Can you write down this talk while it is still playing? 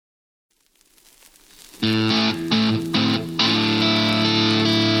How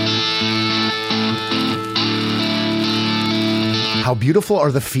beautiful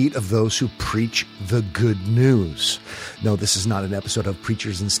are the feet of those who preach the good news. No, this is not an episode of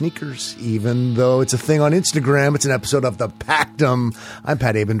Preachers and Sneakers, even though it's a thing on Instagram. It's an episode of the Pactum. I'm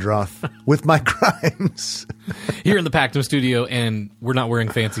Pat Abendroth with my crimes. Here in the Pactum studio, and we're not wearing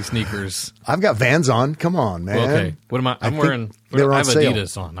fancy sneakers. I've got Vans on. Come on, man. Well, okay. What am I? I'm wearing. I have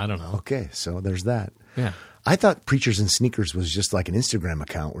Adidas on. I don't know. Okay, so there's that. Yeah. I thought Preachers and Sneakers was just like an Instagram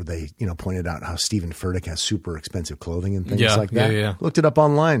account where they, pointed out how Stephen Furtick has super expensive clothing and things like that. Yeah. Looked it up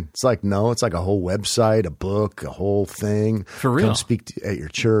online. It's like, no, it's like a whole website, a book, a whole thing. For real. Come speak at your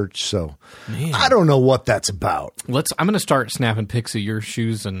church. So I don't know what that's about. I'm going to start snapping pics of your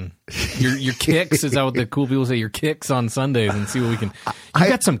shoes and your kicks. Is that what the cool people say? Your kicks on Sundays, and see what we can. You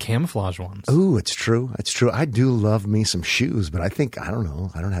got some camouflage ones. Ooh, it's true. It's true. I do love me some shoes, but I don't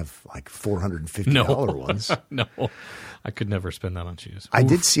know. I don't have like $450 ones. No, I could never spend that on shoes. I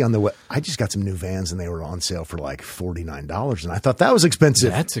did see on the web. I just got some new Vans, and they were on sale for like $49, and I thought that was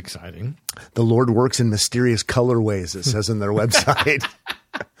expensive. That's exciting. The Lord works in mysterious colorways, it says in their website.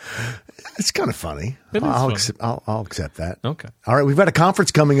 It's kind of funny. I'll accept that. Okay. All right. We've got a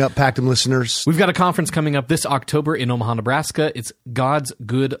conference coming up, Pactum listeners. We've got a conference coming up this October in Omaha, Nebraska. It's God's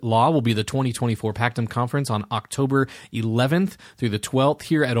Good Law will be the 2024 Pactum Conference on October 11th through the 12th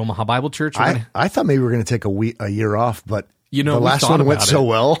here at Omaha Bible Church. I thought maybe we were going to take a year off, but the we last thought one went about so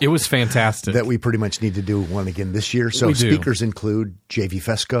well. It was fantastic. That we pretty much need to do one again this year. So speakers include J.V.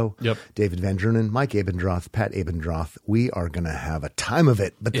 Fesco, David Van Drunen, Mike Abendroth, Pat Abendroth. We are going to have a time of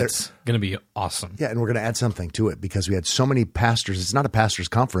it. But it's going to be awesome. Yeah, and we're going to add something to it because we had so many pastors. It's not a pastor's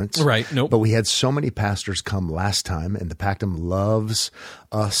conference. Right, nope. But we had so many pastors come last time, and the Pactum loves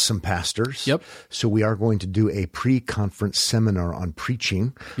us some pastors. Yep. So we are going to do a pre-conference seminar on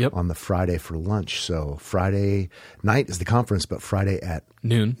preaching on the Friday for lunch. So Friday night is the conference, but Friday at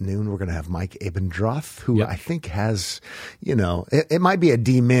noon, we're going to have Mike Abendroth, who I think has, it might be a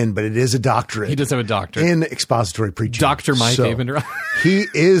D-Min, but it is a doctorate. He does have a doctorate in expository preaching. Dr. Mike Abendroth. He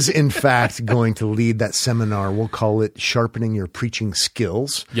is, in fact, going to lead that seminar. We'll call it Sharpening Your Preaching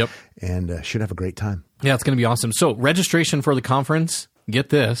Skills. Yep. And should have a great time. Yeah, it's going to be awesome. So registration for the conference, get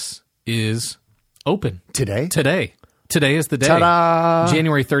this, is open. Today? Today is the day. Ta-da!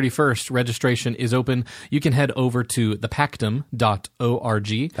 January 31st, registration is open. You can head over to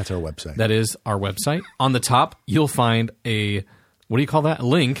thepactum.org. That's our website. That is our website. On the top, you'll find a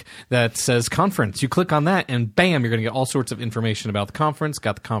link that says conference. You click on that, and bam, you're going to get all sorts of information about the conference,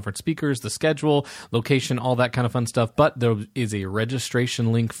 got the conference speakers, the schedule, location, all that kind of fun stuff. But there is a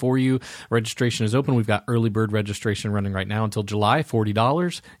registration link for you. Registration is open. We've got early bird registration running right now until July,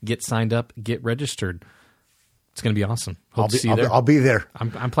 $40. Get signed up, get registered. It's going to be awesome. Hope to see you there. I'll be there. I'm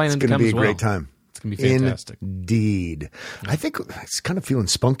planning to come as well. It's going to be a great time. It's going to be fantastic. Indeed. I think it's kind of feeling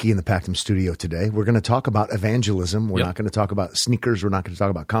spunky in the Pactum studio today. We're going to talk about evangelism. We're not going to talk about sneakers. We're not going to talk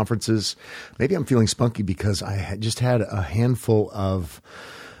about conferences. Maybe I'm feeling spunky because I just had a handful of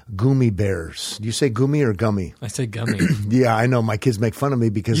gummy bears. Do you say gummy or gummy? I say gummy. Yeah, I know. My kids make fun of me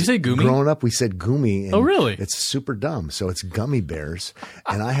because you say gummy? Growing up, we said gummy. And oh, really? It's super dumb. So it's gummy bears.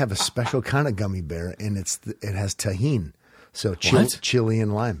 And I have a special kind of gummy bear, and it has tahini. So chili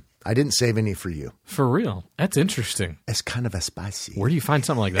and lime. I didn't save any for you. For real? That's interesting. It's kind of a spicy. Where do you find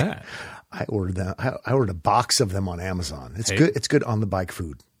something like that? I ordered that. I ordered a box of them on Amazon. It's good. It's good on the bike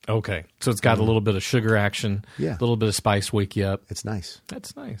food. Okay. So it's got a little bit of sugar action. Yeah. A little bit of spice, wake you up. It's nice.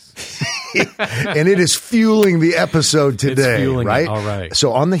 That's nice. And it is fueling the episode today, it's fueling right? It. All right.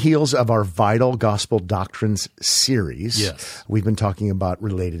 So on the heels of our Vital Gospel Doctrines series, we've been talking about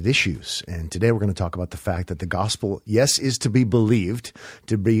related issues. And today we're going to talk about the fact that the gospel, yes, is to be believed,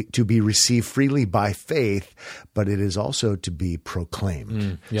 to be received freely by faith, but it is also to be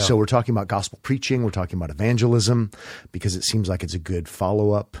proclaimed. So we're talking about gospel preaching. We're talking about evangelism because it seems like it's a good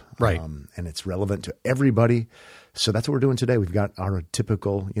follow-up. Right. And it's relevant to everybody. So that's what we're doing today. We've got our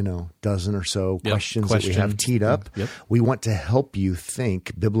typical, dozen or so questions that we have teed up. Yep. We want to help you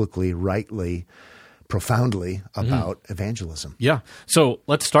think biblically, rightly, profoundly about evangelism. Yeah. So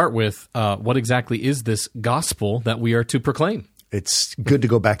let's start with what exactly is this gospel that we are to proclaim? It's good to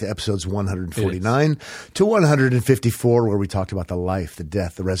go back to episodes 149 to 154, where we talked about the life, the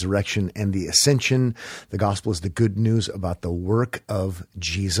death, the resurrection, and the ascension. The gospel is the good news about the work of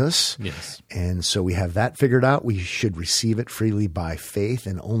Jesus. Yes. And so we have that figured out. We should receive it freely by faith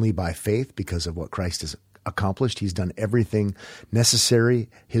and only by faith because of what Christ has accomplished. He's done everything necessary.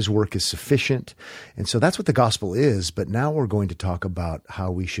 His work is sufficient. And so that's what the gospel is. But now we're going to talk about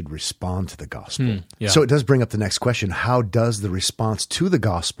how we should respond to the gospel. So it does bring up the next question. How does the response to the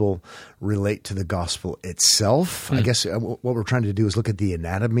gospel relate to the gospel itself? I guess what we're trying to do is look at the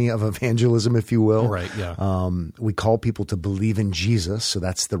anatomy of evangelism, if you will. Right, yeah. We call people to believe in Jesus. So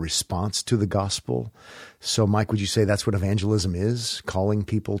that's the response to the gospel. So, Mike, would you say that's what evangelism is? Calling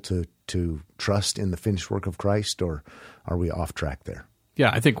people to trust in the finished work of Christ, or are we off track there? Yeah,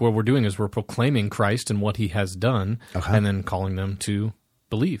 I think what we're doing is we're proclaiming Christ and what he has done, and then calling them to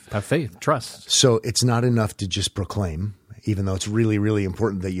believe, have faith, trust. So it's not enough to just proclaim, even though it's really, really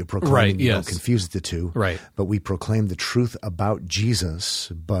important that you proclaim. Right, and you yes. don't confuse the two. Right. But we proclaim the truth about Jesus,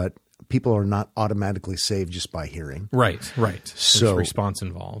 but people are not automatically saved just by hearing. Right. So there's response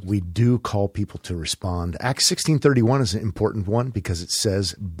involved. We do call people to respond. Acts 16:31 is an important one because it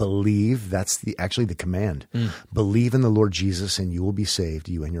says, believe. That's actually the command. Believe in the Lord Jesus and you will be saved,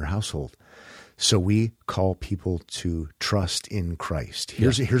 you and your household. So we call people to trust in Christ.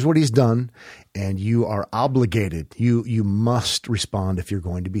 Here's what he's done, and you are obligated. You must respond if you're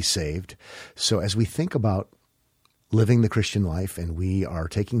going to be saved. So as we think about living the Christian life, and we are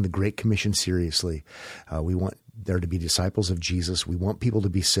taking the Great Commission seriously. We want there to be disciples of Jesus. We want people to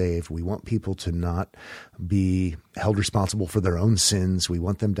be saved. We want people to not be held responsible for their own sins. We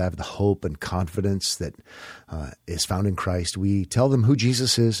want them to have the hope and confidence that is found in Christ. We tell them who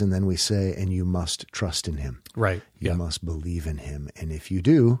Jesus is, and then we say, and you must trust in him. Right. You must believe in him. And if you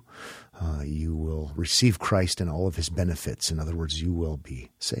do, you will receive Christ and all of his benefits. In other words, you will be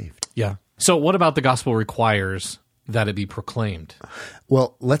saved. Yeah. So what about the gospel requires that it be proclaimed?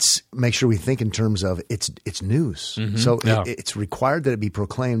 Well, let's make sure we think in terms of it's news. So it's required that it be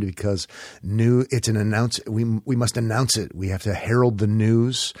proclaimed because it's an we must announce it. We have to herald the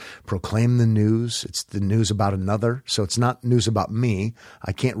news, proclaim the news. It's the news about another. So it's not news about me.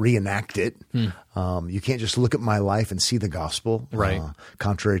 I can't reenact it. You can't just look at my life and see the gospel. Right.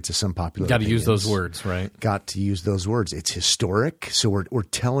 Contrary to some popular Got to use opinions. those words, right? Got to use those words. It's historic. So we're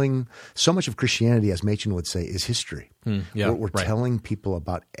telling so much of Christianity, as Machen would say, is history. We're telling people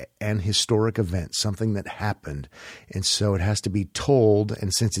about an historic event, something that happened. And so it has to be told.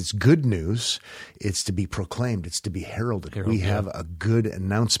 And since it's good news, it's to be proclaimed. It's to be heralded. We have a good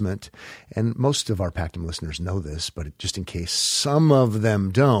announcement. And most of our Pactum listeners know this, but just in case some of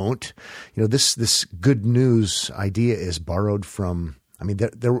them don't, this good news idea is borrowed from,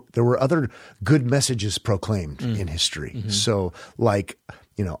 there were other good messages proclaimed in history. So like,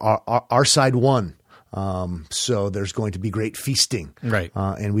 our side won. So there's going to be great feasting, right?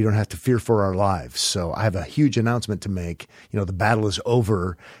 And we don't have to fear for our lives. So I have a huge announcement to make. The battle is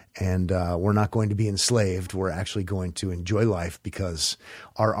over, and we're not going to be enslaved. We're actually going to enjoy life because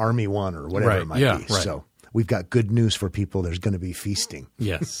our army won, or whatever it might be. Right. So we've got good news for people. There's going to be feasting.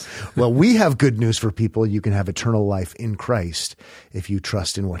 Yes. Well, we have good news for people. You can have eternal life in Christ if you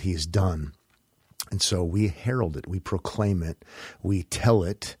trust in what he's done. And so we herald it, we proclaim it, we tell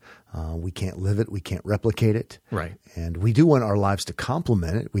it. We can't live it. We can't replicate it. Right. And we do want our lives to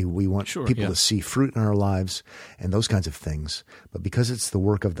complement it. We want people to see fruit in our lives and those kinds of things. But because it's the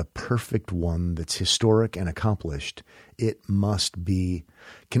work of the perfect one that's historic and accomplished, it must be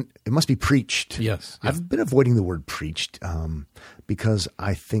preached. Yes. I've been avoiding the word preached because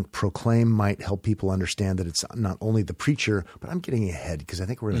I think proclaim might help people understand that it's not only the preacher, but I'm getting ahead because I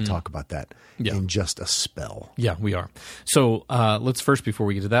think we're going to talk about that in just a spell. Yeah, we are. So let's first, before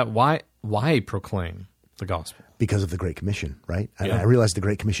we get to that, why proclaim the gospel? Because of the Great Commission, right? And I realize the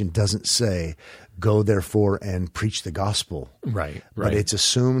Great Commission doesn't say, go therefore and preach the gospel. Right. But it's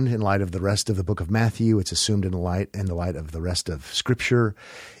assumed in light of the rest of the book of Matthew. It's assumed in the light of the rest of Scripture.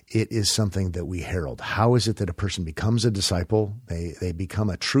 It is something that we herald. How is it that a person becomes a disciple? They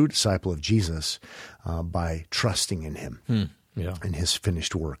become a true disciple of Jesus by trusting in him. And his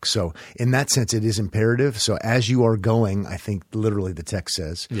finished work. So in that sense, it is imperative. So as you are going, I think literally the text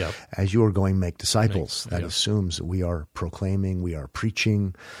says, as you are going, make disciples. That assumes we are proclaiming, we are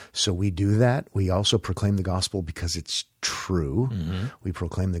preaching. So we do that. We also proclaim the gospel because it's true. We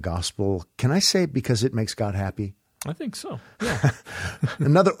proclaim the gospel. Can I say because it makes God happy? I think so. Yeah.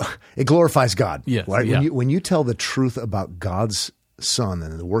 It glorifies God. Yes. Right? Yeah. When you tell the truth about God's Son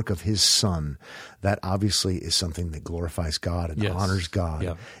and the work of his Son, that obviously is something that glorifies God and honors God.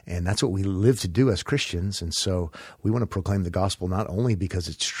 Yeah. And that's what we live to do as Christians. And so we want to proclaim the gospel not only because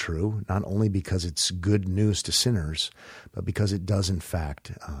it's true, not only because it's good news to sinners, but because it does in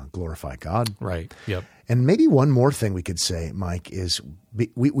fact glorify God. Right. Yep. And maybe one more thing we could say, Mike, is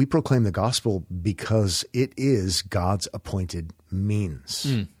we proclaim the gospel because it is God's appointed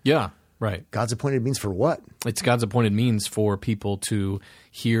means. Yeah. Right. God's appointed means for what? It's God's appointed means for people to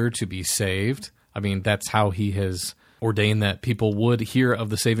hear, to be saved. I mean, that's how he has ordained that people would hear of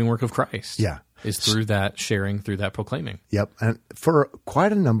the saving work of Christ. Yeah. Is through that sharing, through that proclaiming. Yep. And for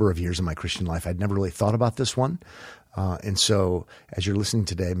quite a number of years in my Christian life, I'd never really thought about this one. And so as you're listening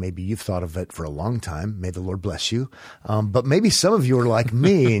today, maybe you've thought of it for a long time. May the Lord bless you. But maybe some of you are like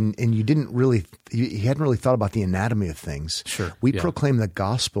me and you didn't really, you hadn't really thought about the anatomy of things. Sure. We proclaim the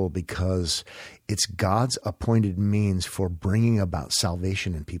gospel because it's God's appointed means for bringing about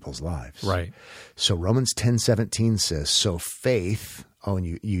salvation in people's lives. Right. So Romans 10:17 says, so faith,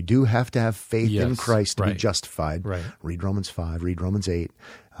 and you do have to have faith in Christ to be justified. Right. Read Romans 5, read Romans 8.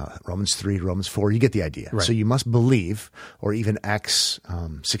 Romans 3, Romans 4, you get the idea. Right. So you must believe, or even Acts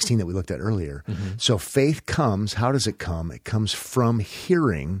 16 that we looked at earlier. So faith comes, how does it come? It comes from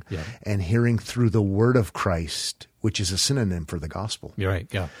hearing, and hearing through the word of Christ, which is a synonym for the gospel. You're right,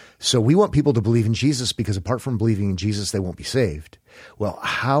 yeah. So we want people to believe in Jesus because apart from believing in Jesus, they won't be saved. Well,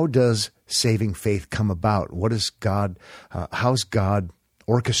 how does saving faith come about? What is God, how's God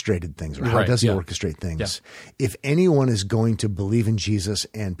orchestrated things, or how does he orchestrate things? If anyone is going to believe in Jesus,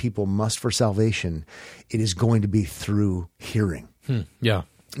 and people must for salvation, it is going to be through hearing. Yeah.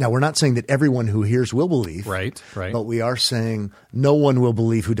 Now, we're not saying that everyone who hears will believe. Right. But we are saying no one will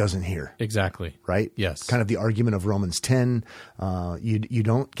believe who doesn't hear. Exactly. Right? Yes. Kind of the argument of Romans 10. You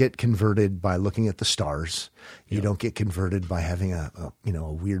don't get converted by looking at the stars. You don't get converted by having a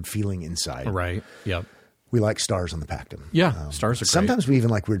weird feeling inside. Right. Yep. We like stars on the Pactum. Yeah, stars are great. Sometimes we even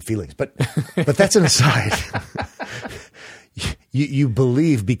like weird feelings, but that's an aside. You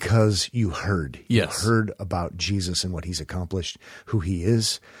believe because you heard. Yes. You heard about Jesus and what he's accomplished, who he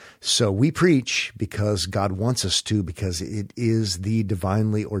is. So we preach because God wants us to, because it is the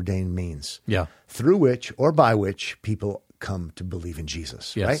divinely ordained means through which or by which people come to believe in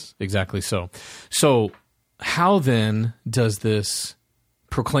Jesus. Yes, right? Exactly so. So how then does this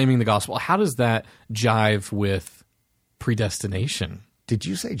proclaiming the gospel, how does that jive with predestination? Did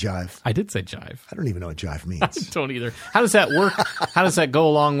you say jive? I did say jive. I don't even know what jive means. I don't either. How does that work? How does that go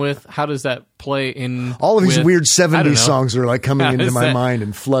along with? How does that play in? All of these weird 70s songs are like coming into my mind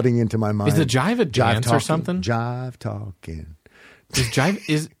and flooding into my mind. Is the jive a dance or something? Jive talking. Is jive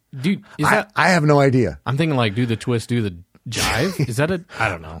is dude? Is that? I have no idea. I'm thinking like do the twist, do the jive. Is that a? I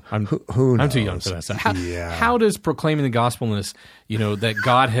don't know. Who knows? I'm too young for that stuff. How does proclaiming the gospel in this? That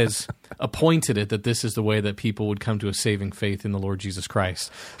God has appointed it, that this is the way that people would come to a saving faith in the Lord Jesus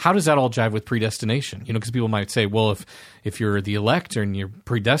Christ. How does that all jive with predestination? Because people might say, well, if you're the elect and you're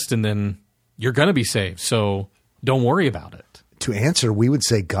predestined, then you're going to be saved. So don't worry about it. To answer, we would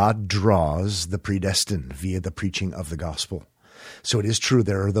say God draws the predestined via the preaching of the gospel. So it is true.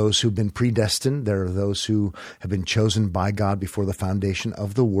 There are those who've been predestined. There are those who have been chosen by God before the foundation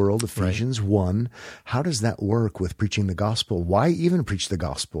of the world, Ephesians 1. How does that work with preaching the gospel? Why even preach the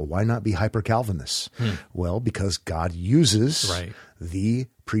gospel? Why not be hyper-Calvinists? Well, because God uses the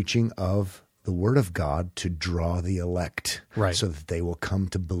preaching of the word of God to draw the elect so that they will come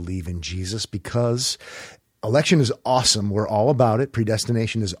to believe in Jesus, because election is awesome. We're all about it.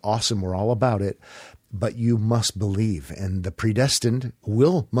 Predestination is awesome. We're all about it. But you must believe, and the predestined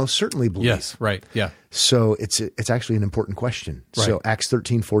will most certainly believe. Yes, right, yeah. So it's actually an important question. Right. So Acts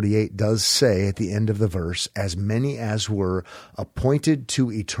 13:48 does say at the end of the verse, as many as were appointed to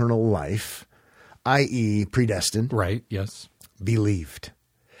eternal life, i.e. predestined, right, yes, believed.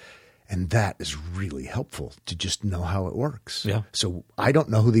 And that is really helpful to just know how it works. Yeah. So I don't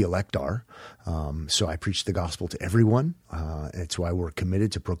know who the elect are. So I preach the gospel to everyone. It's why we're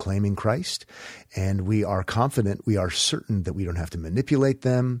committed to proclaiming Christ. And we are confident, we are certain that we don't have to manipulate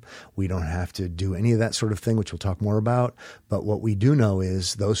them. We don't have to do any of that sort of thing, which we'll talk more about. But what we do know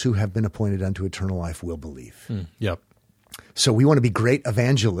is those who have been appointed unto eternal life will believe. Yep. So we want to be great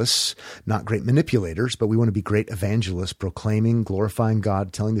evangelists, not great manipulators, but we want to be great evangelists, proclaiming, glorifying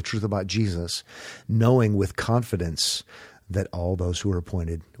God, telling the truth about Jesus, knowing with confidence that all those who are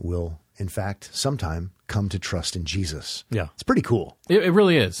appointed will, in fact, sometime come to trust in Jesus. Yeah. It's pretty cool. It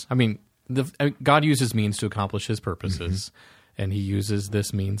really is. I mean, God uses means to accomplish his purposes, and he uses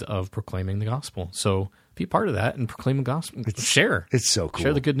this means of proclaiming the gospel. So be part of that and proclaim the gospel. Share. It's so cool.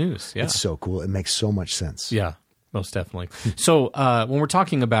 Share the good news. Yeah. It's so cool. It makes so much sense. Yeah. Most definitely. So when we're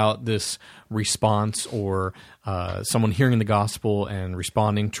talking about this response, or someone hearing the gospel and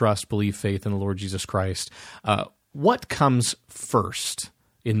responding, trust, believe, faith in the Lord Jesus Christ, what comes first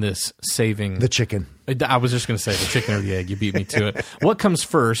in this saving? The chicken. I was just going to say the chicken or the egg. You beat me to it. What comes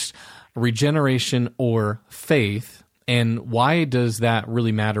first, regeneration or faith? And why does that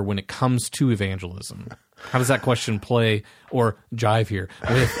really matter when it comes to evangelism? How does that question play or jive here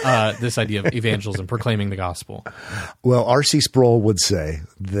with this idea of evangelism, proclaiming the gospel? Well, R.C. Sproul would say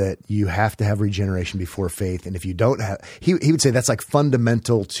that you have to have regeneration before faith. And if you don't have, he would say that's like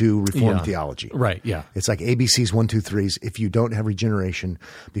fundamental to Reformed theology. Right, yeah. It's like ABC's 1, 2, 3s. If you don't have regeneration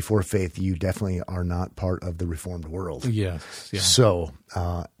before faith, you definitely are not part of the Reformed world. Yes. Yeah. So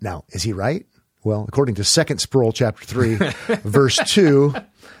now, is he right? Well, according to 2 Sproul chapter 3, verse 2,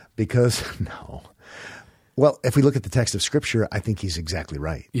 because no. Well, if we look at the text of Scripture, I think he's exactly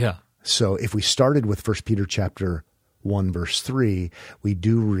right. Yeah. So if we started with 1 Peter chapter 1, verse 3, we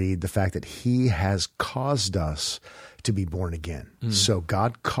do read the fact that he has caused us to be born again. So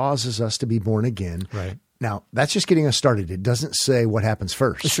God causes us to be born again. Right. Now, that's just getting us started. It doesn't say what happens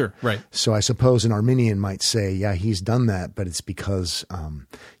first. Sure, right. So I suppose an Arminian might say, yeah, he's done that, but it's because,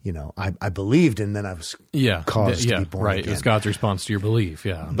 I believed and then I was caused to be born right. again. It's God's response to your belief,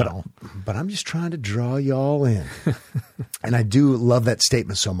 yeah. But I'm just trying to draw y'all in. And I do love that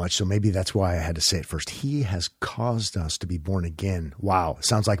statement so much, so maybe that's why I had to say it first. He has caused us to be born again. Wow.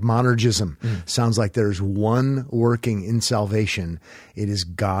 Sounds like monergism. Sounds like there's one working in salvation. It is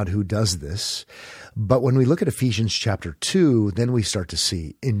God who does this. But when we look at Ephesians chapter 2, then we start to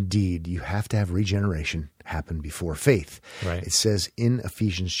see, indeed, you have to have regeneration happen before faith. Right. It says in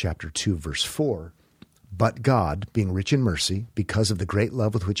Ephesians chapter 2, verse 4, but God, being rich in mercy, because of the great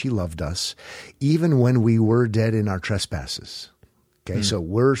love with which he loved us, even when we were dead in our trespasses. Okay, so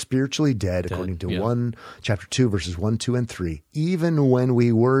we're spiritually dead according to chapter 2, verses 1, 2, and 3. Even when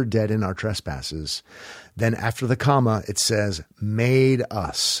we were dead in our trespasses, then after the comma, it says, made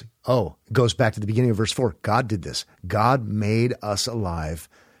us. Oh, it goes back to the beginning of verse 4. God did this. God made us alive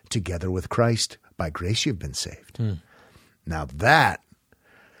together with Christ. By grace you've been saved. Now that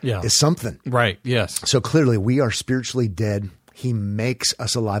is something. Right, yes. So clearly we are spiritually dead. He makes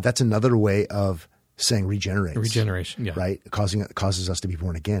us alive. That's another way of saying regenerates. Regeneration, yeah. Right? Causes us to be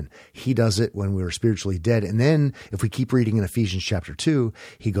born again. He does it when we were spiritually dead. And then if we keep reading in Ephesians chapter 2,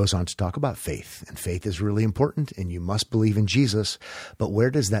 he goes on to talk about faith. And faith is really important and you must believe in Jesus. But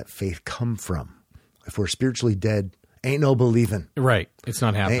where does that faith come from? If we're spiritually dead, ain't no believing. Right. It's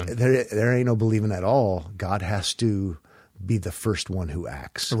not happening. There ain't no believing at all. God has to be the first one who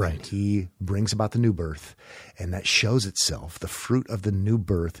acts. Right. And he brings about the new birth, and that shows itself. The fruit of the new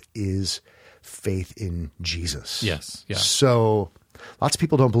birth is faith in Jesus. Yes. Yeah. So lots of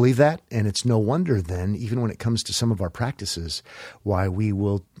people don't believe that, and it's no wonder then, even when it comes to some of our practices, why we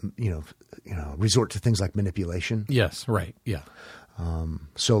will, resort to things like manipulation. Yes. Right. Yeah.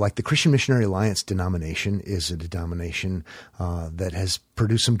 So like the Christian Missionary Alliance denomination is a denomination that has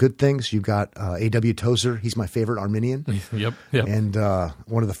produced some good things. You've got A.W. Tozer. He's my favorite Arminian. Yep. And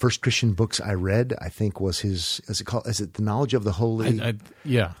one of the first Christian books I read, I think, was his, is it The Knowledge of the Holy? I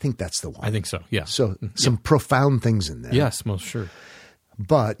think that's the one. I think so, yeah. So some profound things in there. Yes, most sure.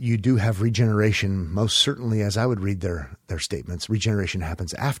 But you do have regeneration, most certainly, as I would read their statements, regeneration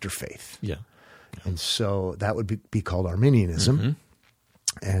happens after faith. Yeah. And so that would be called Arminianism.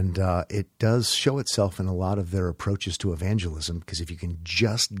 And it does show itself in a lot of their approaches to evangelism, because if you can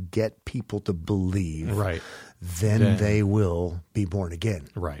just get people to believe, then they will be born again.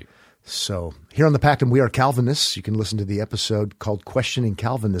 Right. So here on the Pactum, we are Calvinists. You can listen to the episode called Questioning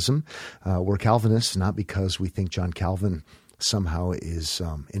Calvinism. We're Calvinists not because we think John Calvin somehow is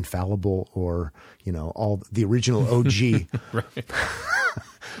infallible or, all the original OG. Right.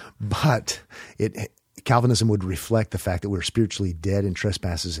 But Calvinism would reflect the fact that we're spiritually dead in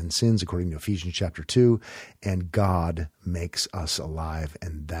trespasses and sins, according to Ephesians chapter 2, and God makes us alive.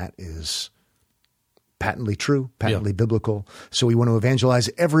 And that is patently true, patently biblical. So we want to evangelize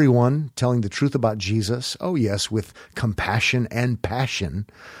everyone, telling the truth about Jesus. Oh, yes, with compassion and passion,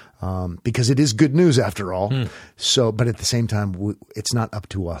 because it is good news after all. So, but at the same time, it's not up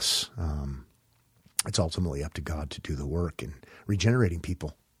to us. It's ultimately up to God to do the work in regenerating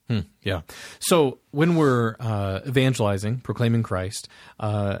people. Yeah. So when we're evangelizing, proclaiming Christ,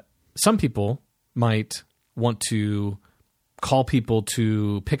 some people might want to call people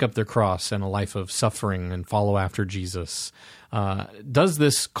to pick up their cross and a life of suffering and follow after Jesus. Does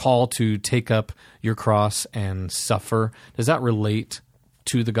this call to take up your cross and suffer, does that relate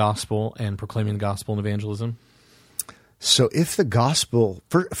to the gospel and proclaiming the gospel and evangelism? So if the gospel,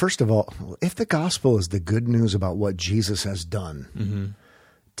 first of all, if the gospel is the good news about what Jesus has done,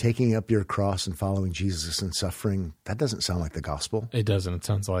 taking up your cross and following Jesus and suffering, that doesn't sound like the gospel. It doesn't. It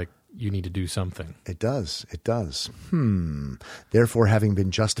sounds like you need to do something. It does. It does. Therefore, having been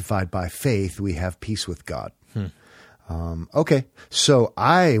justified by faith, we have peace with God. Okay. So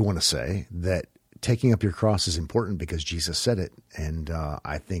I want to say that taking up your cross is important because Jesus said it, and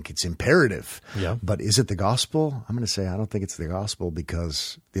I think it's imperative. Yeah. But is it the gospel? I'm going to say I don't think it's the gospel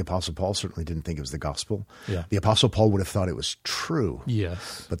because the Apostle Paul certainly didn't think it was the gospel. Yeah. The Apostle Paul would have thought it was true.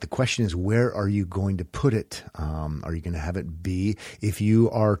 Yes. But the question is, where are you going to put it? Are you going to have it be? If you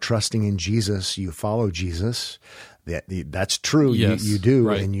are trusting in Jesus, you follow Jesus. That's true. Yes, you do,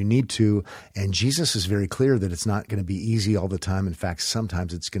 right. and you need to. And Jesus is very clear that it's not going to be easy all the time. In fact,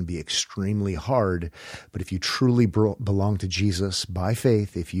 sometimes it's going to be extremely hard. But if you truly belong to Jesus by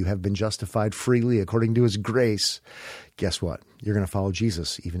faith, if you have been justified freely according to his grace, guess what? You're going to follow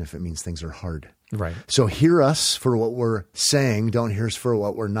Jesus, even if it means things are hard. Right. So hear us for what we're saying. Don't hear us for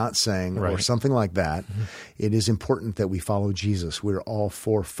what we're not saying, or something like that. Mm-hmm. It is important that we follow Jesus. We're all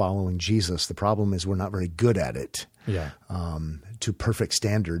for following Jesus. The problem is we're not very good at it. Yeah. To perfect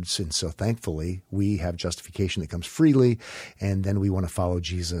standards. And so thankfully we have justification that comes freely. And then we want to follow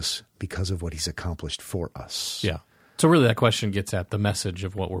Jesus because of what he's accomplished for us. Yeah. So really that question gets at the message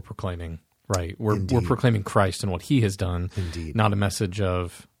of what we're proclaiming, right? We're proclaiming Christ and what he has done. Indeed. Not a message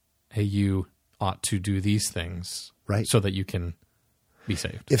of, hey, you ought to do these things, right, so that you can be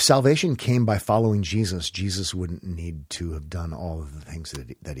saved. If salvation came by following Jesus, Jesus wouldn't need to have done all of the things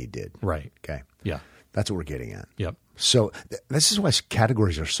that he did. Right. Okay. Yeah. That's what we're getting at. Yep. So this is why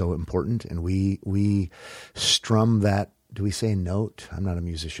categories are so important, and we strum that. Do we say note? I'm not a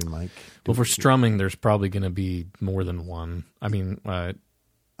musician, Mike. Well, for strumming, there's probably going to be more than one. I mean,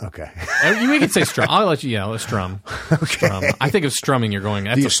 okay. We can say strum. I'll let you. Yeah, let's strum. Okay. Strum. I think of strumming. You're going.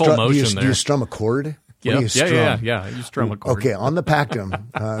 That's a full motion there. Do you strum a chord? Yeah. You strum a chord. Okay, on the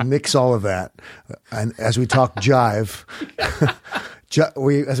Pactum, mix all of that, and as we talk jive,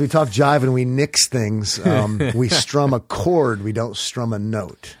 as we talk jive and we nix things, we strum a chord. We don't strum a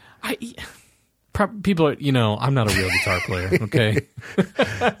note. People are, I'm not a real guitar player. Okay.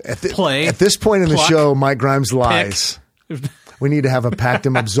 At this point in the show, Mike Grimes lies. We need to have a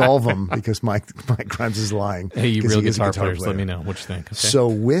Pactum absolve him because Mike Grimes is lying. Hey, you real guitar players, let me know what you think. Okay? So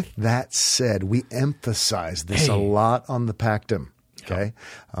with that said, we emphasize this a lot on the Pactum, okay?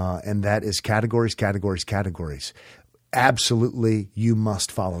 And that is categories. Absolutely, you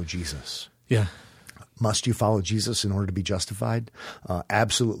must follow Jesus. Yeah. Must you follow Jesus in order to be justified?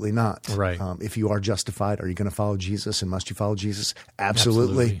 Absolutely not. Right. If you are justified, are you going to follow Jesus? And must you follow Jesus?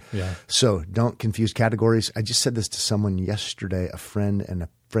 Absolutely. Yeah. So don't confuse categories. I just said this to someone yesterday, a friend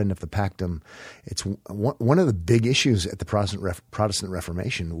of the Pactum. It's one of the big issues at the Protestant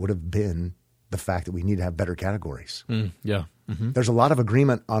Reformation would have been the fact that we need to have better categories. Yeah. Mm-hmm. There's a lot of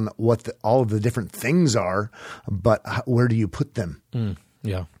agreement on what all of the different things are, but where do you put them?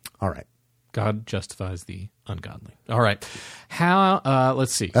 Yeah. All right. God justifies the ungodly. All right. How,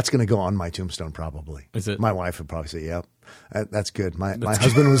 let's see. That's going to go on my tombstone probably. Is it? My wife would probably say, yep, that's good. My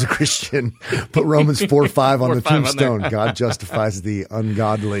husband was a Christian. Put Romans 4:5 on the tombstone. God justifies the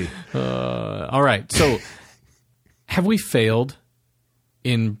ungodly. All right. So have we failed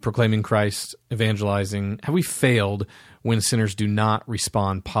in proclaiming Christ, evangelizing? Have we failed when sinners do not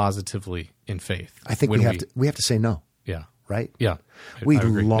respond positively in faith? I think we have to say no. Yeah. Right? Yeah. We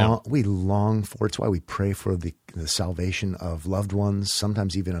long for, it's why we pray for the salvation of loved ones,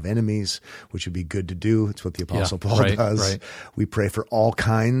 sometimes even of enemies, which would be good to do. It's what the Apostle Paul does. Right. We pray for all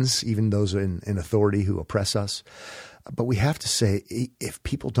kinds, even those in authority who oppress us. But we have to say, if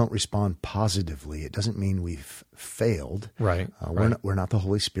people don't respond positively, it doesn't mean we've failed. Right. We're not the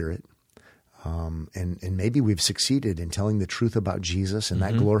Holy Spirit. And maybe we've succeeded in telling the truth about Jesus, and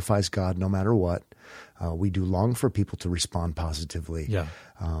that glorifies God no matter what. We do long for people to respond positively. Yeah.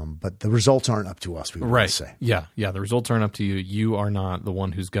 But the results aren't up to us, we would say. Yeah. Yeah. The results aren't up to you. You are not the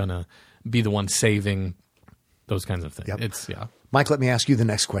one who's going to be the one saving those kinds of things. Yep. Mike, let me ask you the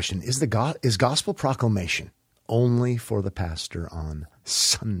next question. Is gospel proclamation only for the pastor on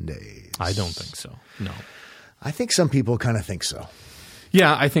Sundays? I don't think so. No. I think some people kind of think so.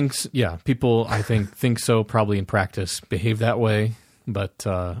 Yeah, I think, people, I think so, probably in practice behave that way. But,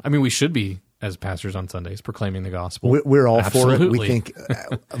 we should be, as pastors on Sundays, proclaiming the gospel. We're all Absolutely. for it. We think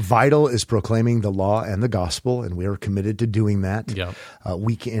vital is proclaiming the law and the gospel, and we are committed to doing that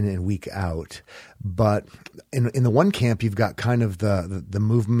week in and week out. But in the one camp, you've got kind of the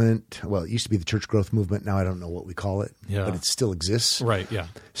movement. Well, it used to be the church growth movement. Now I don't know what we call it, but it still exists. Right, yeah.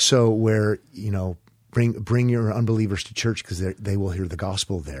 So where, bring your unbelievers to church because they will hear the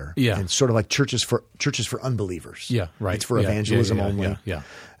gospel there. Yeah. And sort of like churches for unbelievers. Yeah, right. It's for evangelism only. Yeah.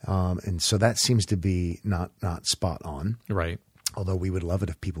 And so that seems to be not spot on. Right. Although we would love it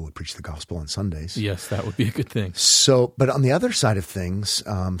if people would preach the gospel on Sundays. Yes, that would be a good thing. So, but on the other side of things,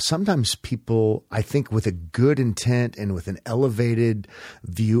 sometimes people, I think with a good intent and with an elevated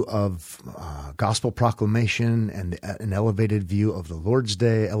view of gospel proclamation and an elevated view of the Lord's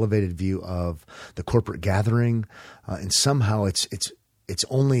Day, elevated view of the corporate gathering, and somehow it's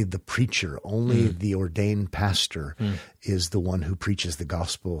only the preacher, only the ordained pastor is the one who preaches the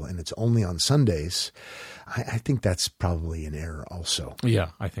gospel, and it's only on Sundays. I think that's probably an error also.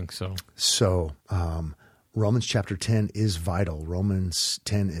 Yeah, I think so. So Romans chapter 10 is vital. Romans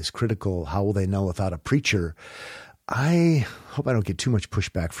 10 is critical. How will they know without a preacher? I hope I don't get too much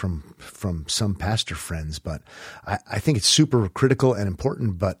pushback from some pastor friends, but I think it's super critical and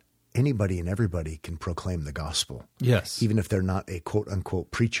important, but anybody and everybody can proclaim the gospel. Yes. Even if they're not a quote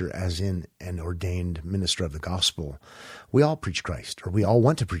unquote preacher, as in an ordained minister of the gospel. We all preach Christ, or we all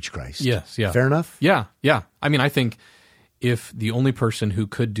want to preach Christ. Yes. Yeah. Fair enough? Yeah. Yeah. I mean, I think if the only person who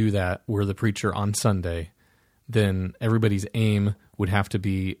could do that were the preacher on Sunday, then everybody's aim would have to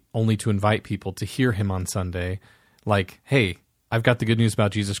be only to invite people to hear him on Sunday. Like, hey, I've got the good news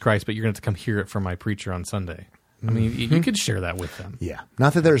about Jesus Christ, but you're going to have to come hear it from my preacher on Sunday. I mean, you could share that with them. Yeah.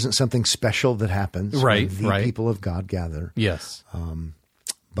 Not that there isn't something special that happens when the people of God gather. Yes.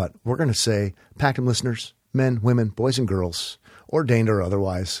 But we're going to say, Pactum listeners, men, women, boys and girls, ordained or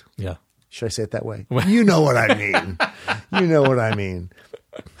otherwise. Yeah. Should I say it that way? You know what I mean. You know what I mean.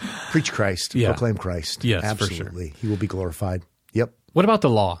 Preach Christ. Yeah. Proclaim Christ. Yes, absolutely. For sure. He will be glorified. Yep. What about the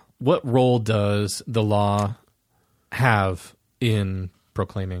law? What role does the law have in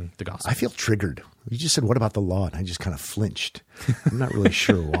proclaiming the gospel? I feel triggered. You just said, what about the law? And I just kind of flinched. I'm not really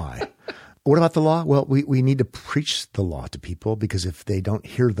sure why. What about the law? Well, we need to preach the law to people, because if they don't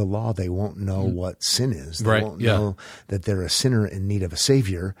hear the law, they won't know what sin is. They won't know that they're a sinner in need of a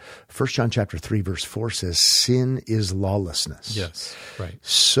savior. 1 John chapter 3, verse 4 says, sin is lawlessness. Yes, right.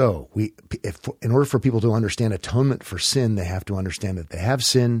 So in order for people to understand atonement for sin, they have to understand that they have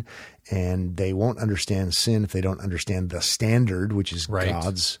sin, and they won't understand sin if they don't understand the standard, which is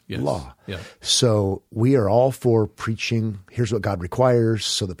God's law. Yeah. So we are all for preaching, here's what God requires,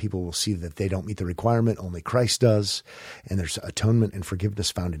 so that people will see that they don't meet the requirement, only Christ does, and there's atonement and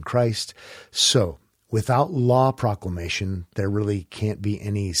forgiveness found in Christ. So without law proclamation, there really can't be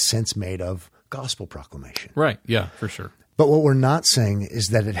any sense made of gospel proclamation. Right, yeah, for sure. But what we're not saying is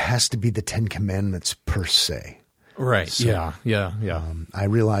that it has to be the Ten Commandments per se. Right. So, yeah. I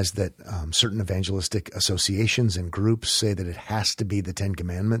realize that certain evangelistic associations and groups say that it has to be the Ten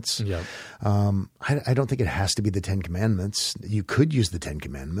Commandments. Yep. I don't think it has to be the Ten Commandments. You could use the Ten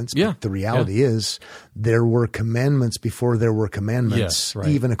Commandments. But the reality is there were commandments before there were commandments,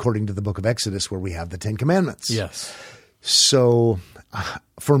 even according to the book of Exodus, where we have the Ten Commandments. Yes. So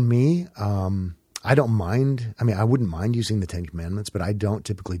for me, I don't mind. I mean, I wouldn't mind using the Ten Commandments, but I don't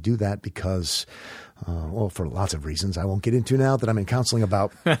typically do that because, for lots of reasons I won't get into now that I'm in counseling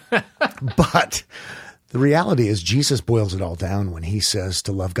about. But the reality is Jesus boils it all down when he says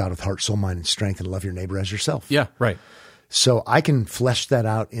to love God with heart, soul, mind, and strength, and love your neighbor as yourself. Yeah, right. So I can flesh that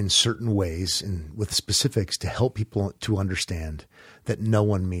out in certain ways and with specifics to help people to understand that no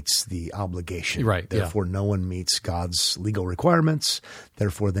one meets the obligation. Right. Therefore, no one meets God's legal requirements.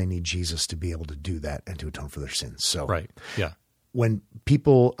 Therefore, they need Jesus to be able to do that and to atone for their sins. So, right. Yeah. When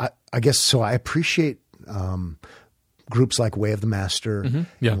people, I guess, so I appreciate groups like Way of the Master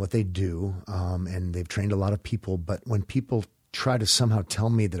and what they do, and they've trained a lot of people. But when people try to somehow tell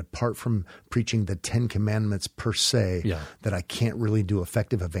me that apart from preaching the Ten Commandments per se, that I can't really do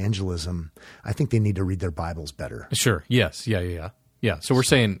effective evangelism, I think they need to read their Bibles better. Sure. Yes. Yeah. So we're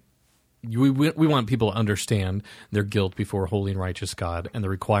saying we want people to understand their guilt before a holy and righteous God and the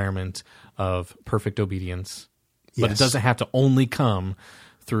requirement of perfect obedience. But it doesn't have to only come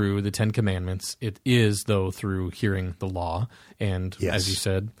through the Ten Commandments. It is, though, through hearing the law. And as you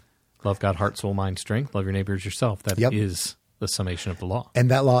said, love God, heart, soul, mind, strength. Love your neighbor as yourself. That is the summation of the law.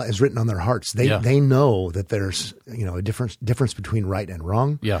 And that law is written on their hearts. They know that there's a difference between right and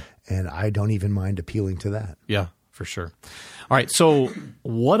wrong. Yeah. And I don't even mind appealing to that. Yeah, for sure. All right. So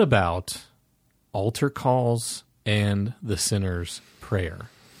what about altar calls and the sinner's prayer?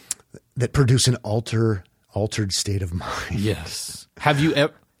 That produce an altered state of mind. Yes. Have you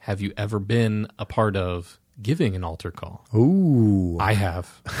ever been a part of giving an altar call? Ooh. I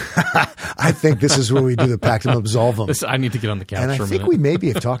have. I think this is where we do the Pactum Absolvum. I need to get on the couch and for a minute. I think we maybe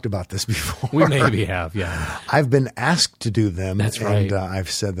have talked about this before. We maybe have, yeah. I've been asked to do them. That's right. And I've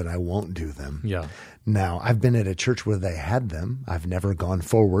said that I won't do them. Yeah. Now, I've been at a church where they had them. I've never gone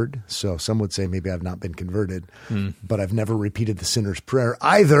forward. So some would say maybe I've not been converted, but I've never repeated the sinner's prayer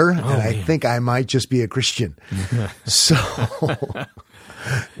either. And I think I might just be a Christian. So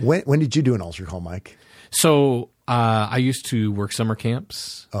when did you do an altar call, Mike? So I used to work summer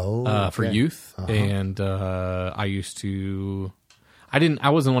camps for youth, and I used to. I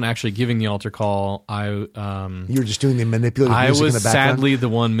wasn't the one actually giving the altar call. You were just doing the manipulative music in the background? I was sadly the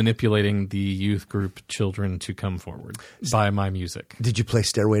one manipulating the youth group children to come forward by my music. Did you play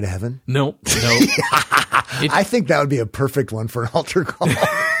Stairway to Heaven? Nope. I think that would be a perfect one for an altar call.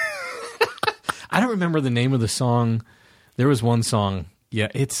 I don't remember the name of the song. There was one song. Yeah,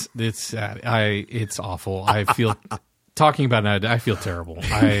 it's sad. It's awful. I feel talking about it. I feel terrible.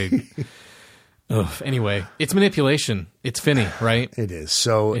 Anyway, it's manipulation. It's Finney, right? It is.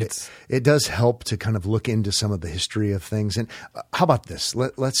 So it does help to kind of look into some of the history of things. And how about this?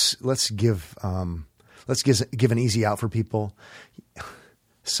 Let's give an easy out for people.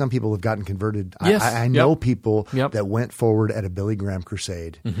 Some people have gotten converted. Yes. I know people that went forward at a Billy Graham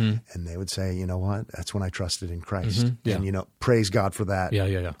crusade, and they would say, you know what? That's when I trusted in Christ. And, praise God for that.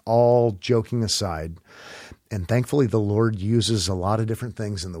 Yeah. All joking aside. And thankfully, the Lord uses a lot of different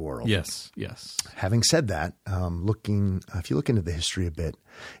things in the world. Yes. Having said that, if you look into the history a bit,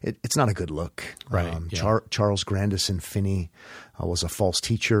 it's not a good look. Right. Charles Grandison Finney was a false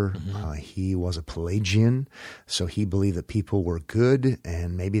teacher. He was a Pelagian, so he believed that people were good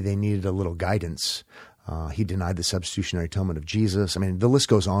and maybe they needed a little guidance. He denied the substitutionary atonement of Jesus. I mean, the list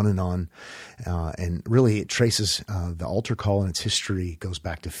goes on. And really it traces the altar call and its history goes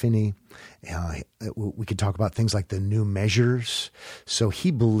back to Finney. We could talk about things like the new measures. So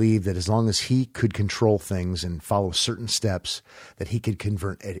he believed that as long as he could control things and follow certain steps, that he could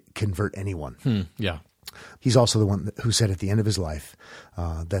convert anyone. Yeah. He's also the one who said at the end of his life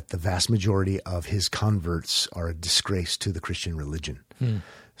that the vast majority of his converts are a disgrace to the Christian religion.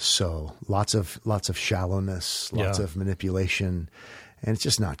 So lots of shallowness, lots of manipulation, and it's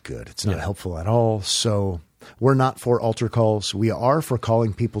just not good. It's not helpful at all. So we're not for altar calls. We are for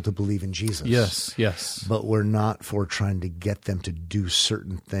calling people to believe in Jesus. Yes. But we're not for trying to get them to do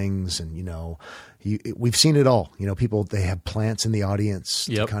certain things. And, we've seen it all. People, they have plants in the audience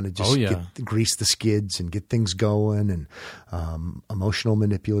to kind of just grease the skids and get things going, and emotional,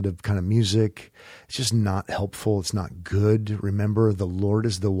 manipulative kind of music. It's just not helpful. It's not good. Remember, the Lord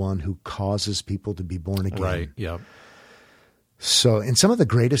is the one who causes people to be born again. Right, yeah. So, and some of the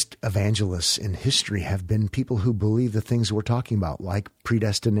greatest evangelists in history have been people who believe the things we're talking about, like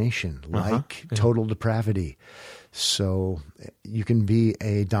predestination, like total depravity. So you can be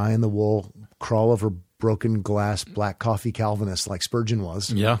a die-in-the-wool, crawl over broken glass, black coffee Calvinist like Spurgeon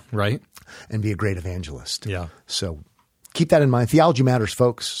was. Yeah, right. And be a great evangelist. Yeah. So keep that in mind. Theology matters,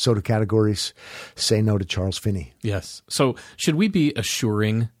 folks. So do categories. Say no to Charles Finney. Yes. So should we be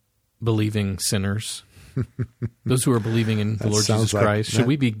assuring believing sinners, those who are believing in the Lord Jesus Christ, should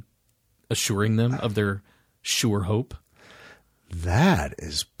we be assuring them of their sure hope? That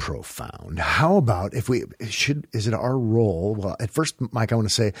is profound. How about is it our role? Well, at first, Mike, I want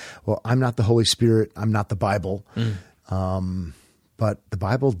to say, well, I'm not the Holy Spirit. I'm not the Bible. But the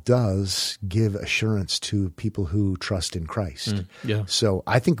Bible does give assurance to people who trust in Christ. Yeah. So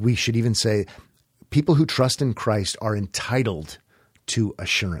I think we should even say people who trust in Christ are entitled to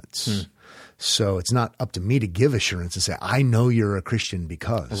assurance. So it's not up to me to give assurance and say, I know you're a Christian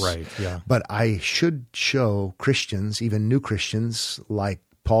because. Right, yeah. But I should show Christians, even new Christians, like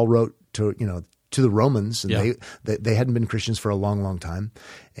Paul wrote to the Romans, and they hadn't been Christians for a long, long time.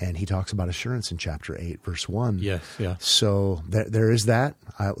 And he talks about assurance in chapter 8, verse 1. Yes, yeah. So there is that.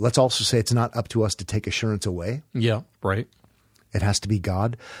 Let's also say it's not up to us to take assurance away. Yeah, right. It has to be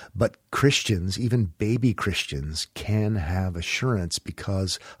God. But Christians, even baby Christians, can have assurance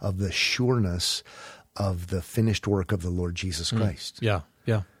because of the sureness of the finished work of the Lord Jesus Christ. Yeah.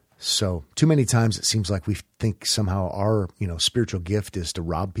 So too many times it seems like we think somehow our, spiritual gift is to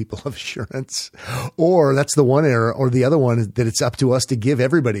rob people of assurance, or that's the one error, or the other one is that it's up to us to give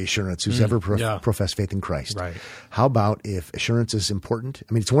everybody assurance who's ever professed faith in Christ. Right. How about if assurance is important?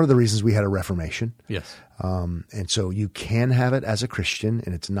 I mean, it's one of the reasons we had a Reformation. Yes. And so you can have it as a Christian,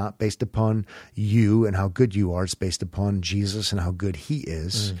 and it's not based upon you and how good you are. It's based upon Jesus and how good he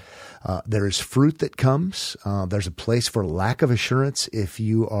is. There is fruit that comes. There's a place for lack of assurance if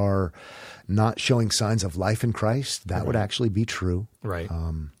you are not showing signs of life in Christ. That would actually be true. Right.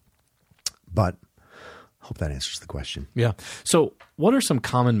 But I hope that answers the question. Yeah. So what are some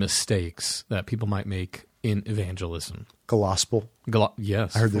common mistakes that people might make in evangelism. Gospel.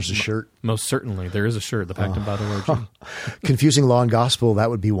 Yes. I heard there's a shirt. Most certainly. There is a shirt, thepactum.org. Confusing law and gospel, that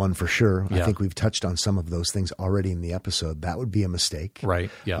would be one for sure. Yeah. I think we've touched on some of those things already in the episode. That would be a mistake. Right,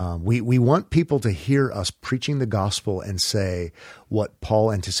 yeah. We want people to hear us preaching the gospel and say what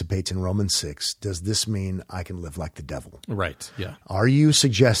Paul anticipates in Romans 6. Does this mean I can live like the devil? Right, yeah. Are you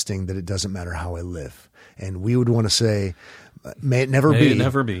suggesting that it doesn't matter how I live? And we would want to say, may it never be. May it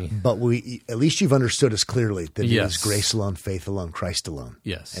never be. But at least you've understood us clearly that it Yes. is grace alone, faith alone, Christ alone.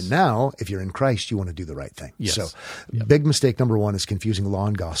 Yes. And now, if you're in Christ, you want to do the right thing. Yes. So big mistake number one is confusing law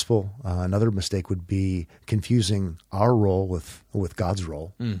and gospel. Another mistake would be confusing our role with God's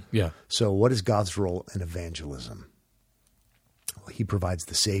role. Yeah. So what is God's role in evangelism? Well, he provides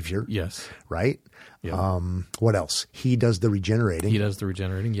the Savior. Yes. Right? Yeah. What else? He does the regenerating. He does the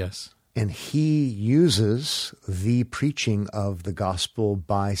regenerating, yes. And he uses the preaching of the gospel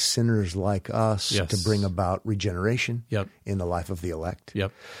by sinners like us Yes. to bring about regeneration Yep. in the life of the elect.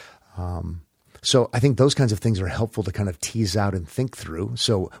 Yep. So I think those kinds of things are helpful to kind of tease out and think through.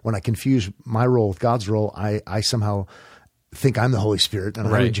 So when I confuse my role with God's role, I somehow think I'm the Holy Spirit and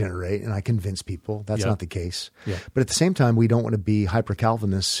I Right. regenerate and I convince people. That's Yep. not the case. Yeah. But at the same time, we don't want to be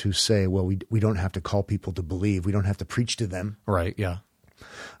hyper-Calvinists who say, well, we don't have to call people to believe. We don't have to preach to them. Right, yeah.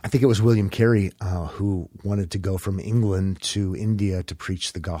 I think it was William Carey who wanted to go from England to India to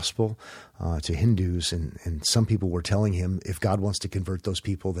preach the gospel to Hindus. And some people were telling him, if God wants to convert those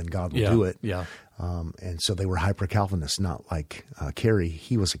people, then God will Yeah. do it. Yeah. And so they were hyper-Calvinists, not like Carey.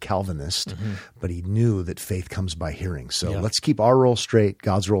 He was a Calvinist, but he knew that faith comes by hearing. So Yeah. let's keep our role straight,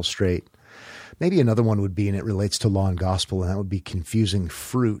 God's role straight. Maybe another one would be, and it relates to law and gospel, and that would be confusing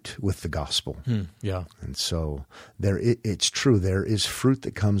fruit with the gospel. Yeah. And so it's true. There is fruit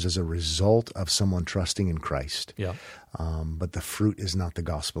that comes as a result of someone trusting in Christ. Yeah. But the fruit is not the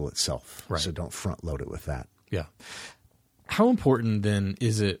gospel itself. Right. So don't front load it with that. Yeah. How important then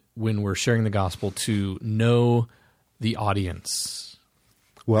is it when we're sharing the gospel to know the audience?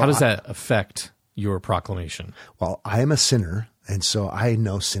 Well, How does that affect your proclamation? Well, I am a sinner, and so I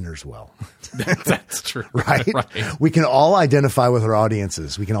know sinners well. That's true. Right? We can all identify with our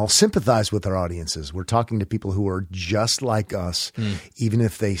audiences. We can all sympathize with our audiences. We're talking to people who are just like us, even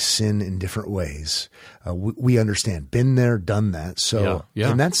if they sin in different ways. We understand. Been there, done that. So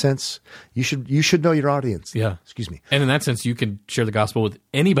Yeah. in that sense, you should know your audience. Yeah. Excuse me. And in that sense, you can share the gospel with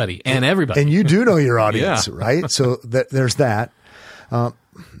anybody and everybody. And you do know your audience, Yeah. right? So there's that.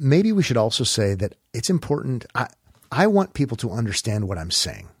 Maybe we should also say that it's important. I want people to understand what I'm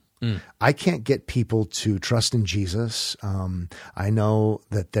saying. I can't get people to trust in Jesus. I know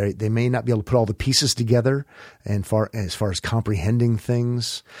that they may not be able to put all the pieces together as far as comprehending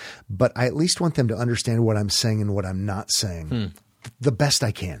things, but I at least want them to understand what I'm saying and what I'm not saying the best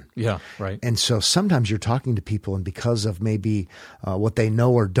I can. Yeah, right. And so sometimes you're talking to people, and because of maybe what they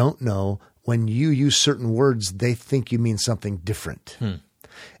know or don't know, when you use certain words, they think you mean something different.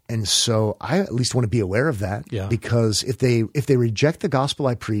 And so I at least want to be aware of that, because if they reject the gospel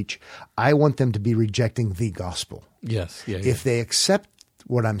I preach, I want them to be rejecting the gospel. Yes. Yeah. If they accept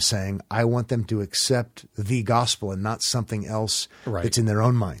what I'm saying, I want them to accept the gospel and not something else that's in their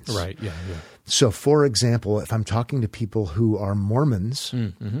own minds. Right. Yeah. Yeah. So, for example, if I'm talking to people who are Mormons,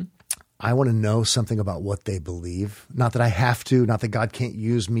 I want to know something about what they believe. Not that I have to, not that God can't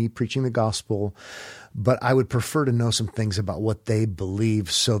use me preaching the gospel, but I would prefer to know some things about what they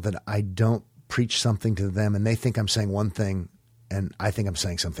believe so that I don't preach something to them and they think I'm saying one thing and I think I'm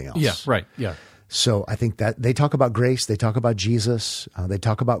saying something else. Yeah. Right. Yeah. So I think that they talk about grace, they talk about Jesus, they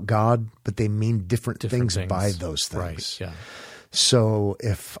talk about God, but they mean different things by those things. Right. Yeah. So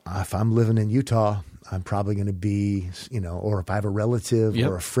if I'm living in Utah, I'm probably going to be, or if I have a relative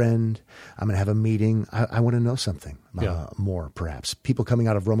or a friend, I'm going to have a meeting. I want to know something more, perhaps. People coming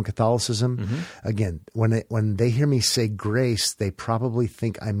out of Roman Catholicism, again, when they hear me say grace, they probably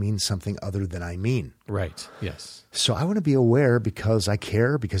think I mean something other than I mean. Right. Yes. So I want to be aware because I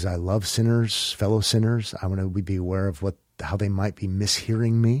care, because I love sinners, fellow sinners. I want to be aware of how they might be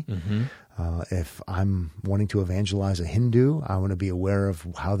mishearing me. If I'm wanting to evangelize a Hindu, I want to be aware of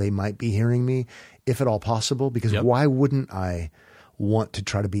how they might be hearing me, if at all possible, because why wouldn't I want to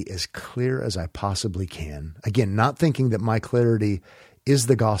try to be as clear as I possibly can? Again, not thinking that my clarity is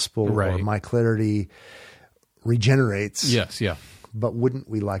the gospel or my clarity regenerates. Yes, yeah. But wouldn't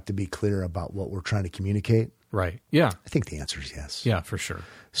we like to be clear about what we're trying to communicate? Right. Yeah. I think the answer is yes. Yeah, for sure.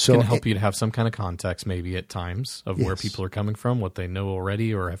 So it can help you to have some kind of context maybe at times of where people are coming from, what they know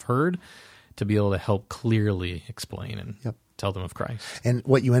already or have heard, to be able to help clearly explain and tell them of Christ. And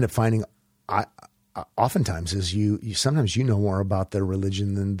what you end up finding, oftentimes is you sometimes you know more about their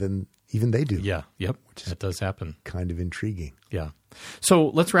religion than even they do. Yeah. Yep. That does happen. Kind of intriguing. Yeah. So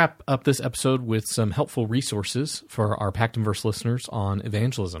let's wrap up this episode with some helpful resources for our Pactum Verse listeners on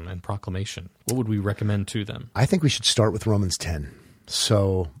evangelism and proclamation. What would we recommend to them? I think we should start with Romans 10.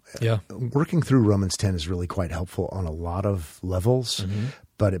 So working through Romans 10 is really quite helpful on a lot of levels,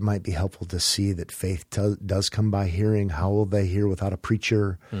 but it might be helpful to see that faith does come by hearing. How will they hear without a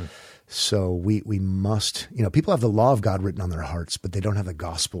preacher? So we must, people have the law of God written on their hearts, but they don't have the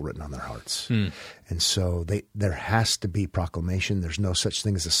gospel written on their hearts. And so there has to be proclamation. There's no such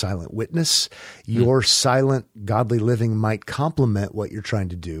thing as a silent witness. Your silent godly living might complement what you're trying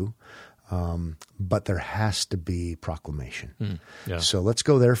to do. But there has to be proclamation. So let's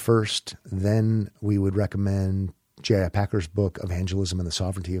go there first. Then we would recommend J.I. Packer's book, Evangelism and the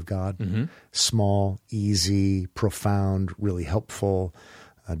Sovereignty of God. Small, easy, profound, really helpful.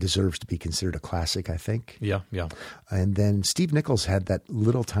 Deserves to be considered a classic, I think. Yeah. And then Steve Nichols had that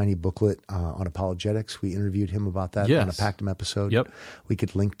little tiny booklet on apologetics. We interviewed him about that on a Pactum episode. We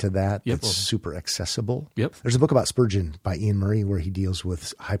could link to that. It's super accessible. There's a book about Spurgeon by Ian Murray where he deals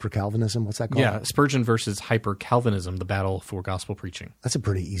with hyper-Calvinism. What's that called? Yeah, Spurgeon versus hyper-Calvinism, the battle for gospel preaching. That's a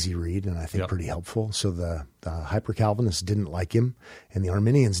pretty easy read and I think pretty helpful. So the hyper-Calvinists didn't like him and the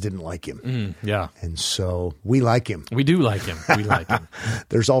Arminians didn't like him. And so we like him. We do like him. We like him.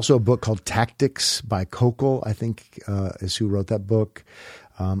 There's also a book called Tactics by Kokel, I think, is who wrote that book.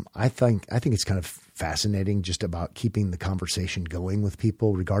 I think it's kind of fascinating just about keeping the conversation going with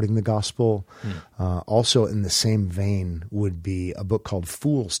people regarding the gospel. Also in the same vein would be a book called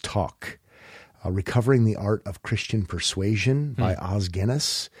Fool's Talk, Recovering the Art of Christian Persuasion by Os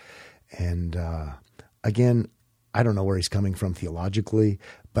Guinness. And again, I don't know where he's coming from theologically,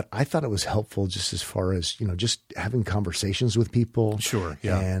 but I thought it was helpful just as far as, just having conversations with people.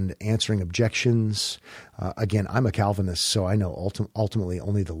 And answering objections. Again, I'm a Calvinist, so I know ultimately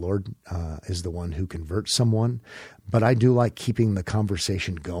only the Lord is the one who converts someone. But I do like keeping the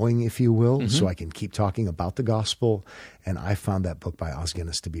conversation going, if you will, so I can keep talking about the gospel. And I found that book by Os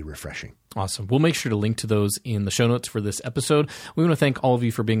Guinness to be refreshing. Awesome. We'll make sure to link to those in the show notes for this episode. We want to thank all of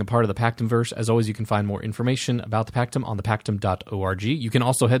you for being a part of the Pactum Verse. As always, you can find more information about the Pactum on thepactum.org. You can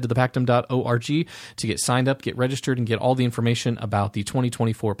also head to thepactum.org to get signed up, get registered, and get all the information about the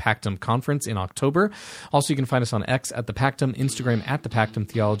 2024 Pactum Conference in October. Also, you can find us on X at the Pactum, Instagram at the Pactum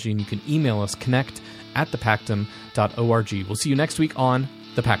Theology, and you can email us connect@thepactum.org. We'll see you next week on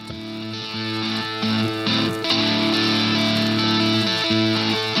the Pactum.